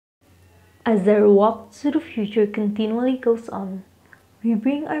As our walk to the future continually goes on, we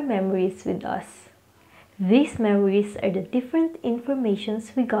bring our memories with us. These memories are the different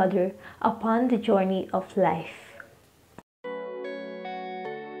informations we gather upon the journey of life.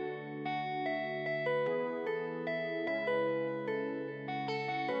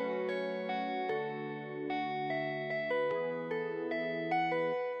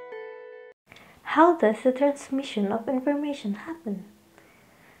 How does the transmission of information happen?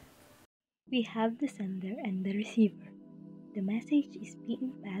 We have the sender and the receiver. The message is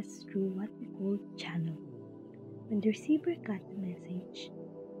being passed through what we call channel. When the receiver got the message,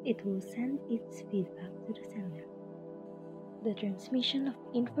 it will send its feedback to the sender. The transmission of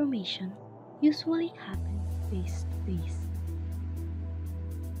information usually happens face to face.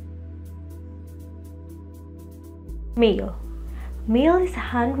 Mail. Mail is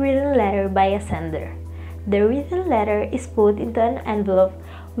a handwritten letter by a sender. The written letter is put into an envelope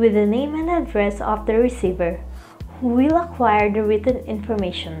with the name and address of the receiver, who will acquire the written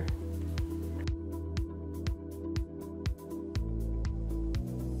information.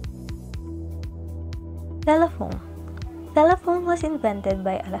 Telephone. Telephone was invented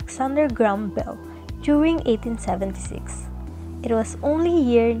by Alexander Graham Bell during 1876. It was only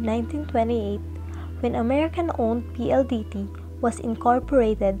year 1928 when American-owned PLDT was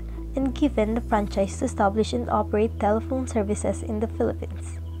incorporated and given the franchise to establish and operate telephone services in the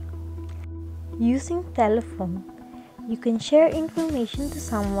Philippines. Using telephone, you can share information to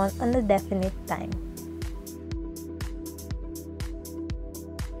someone on a definite time.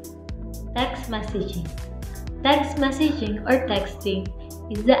 Text messaging. Text messaging or texting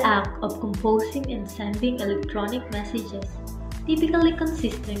is the act of composing and sending electronic messages, typically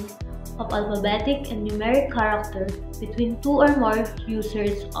consisting of alphabetic and numeric characters between two or more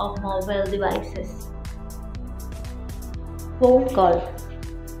users of mobile devices. Phone call.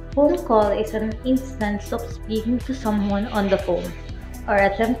 Phone call is an instance of speaking to someone on the phone or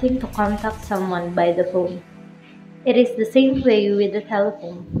attempting to contact someone by the phone. It is the same way with the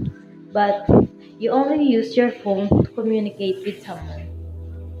telephone, but you only use your phone to communicate with someone.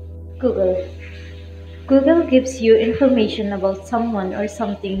 Google. Google gives you information about someone or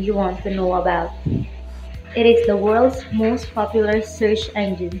something you want to know about. It is the world's most popular search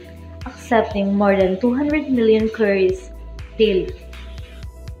engine, accepting more than 200 million queries daily.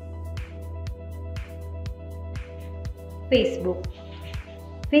 Facebook.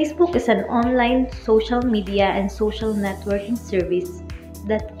 Facebook is an online social media and social networking service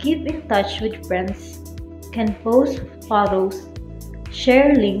that keep in touch with friends, can post photos,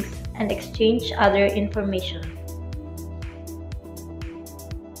 share links, and exchange other information.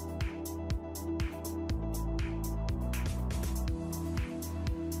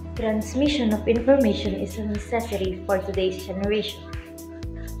 Transmission of information is a necessity for today's generation,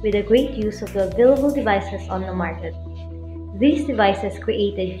 with a great use of the available devices on the market. These devices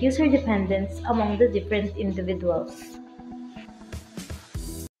created user dependence among the different individuals.